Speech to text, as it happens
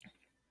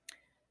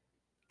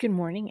Good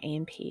morning,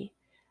 A&P.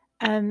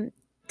 Um,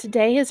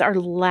 Today is our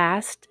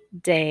last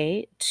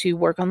day to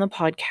work on the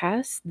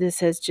podcast.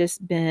 This has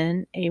just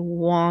been a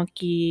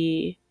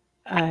wonky,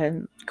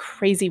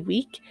 crazy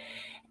week,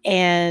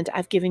 and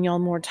I've given y'all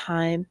more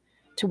time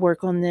to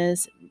work on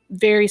this.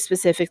 Very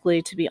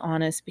specifically, to be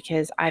honest,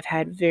 because I've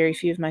had very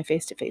few of my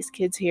face-to-face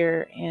kids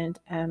here, and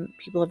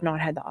people have not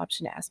had the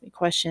option to ask me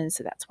questions,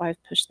 so that's why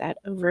I've pushed that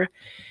over.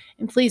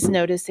 And please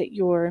notice that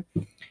your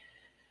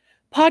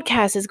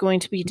podcast is going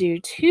to be due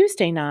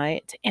Tuesday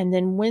night, and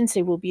then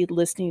Wednesday we'll be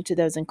listening to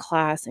those in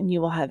class, and you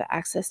will have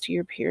access to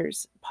your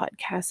peers'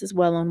 podcast as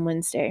well on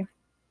Wednesday.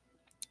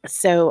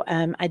 So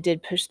I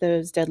did push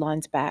those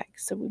deadlines back,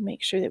 so we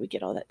make sure that we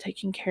get all that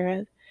taken care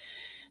of.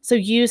 So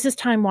use this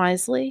time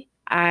wisely.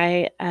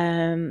 I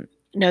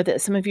know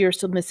that some of you are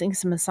still missing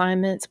some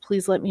assignments.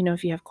 Please let me know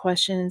if you have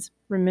questions.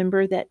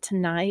 Remember that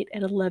tonight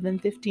at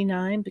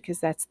 11:59, because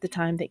that's the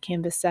time that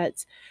Canvas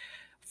sets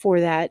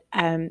for that,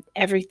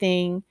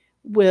 everything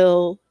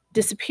will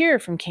disappear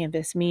from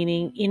Canvas,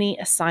 meaning any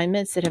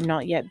assignments that have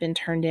not yet been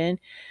turned in,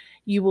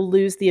 you will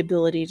lose the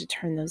ability to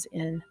turn those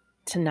in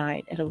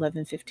tonight at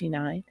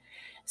 11:59.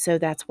 So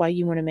that's why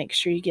you want to make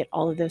sure you get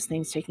all of those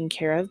things taken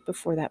care of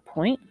before that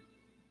point.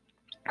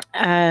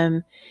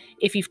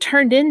 If you've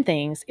turned in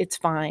things, it's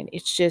fine.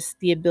 It's just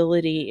the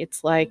ability,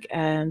 it's like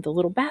the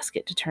little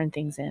basket to turn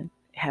things in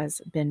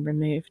has been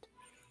removed.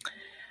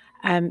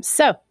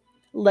 So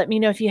let me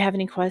know if you have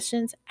any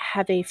questions.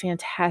 Have a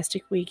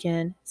fantastic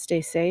weekend.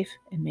 Stay safe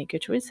and make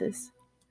good choices.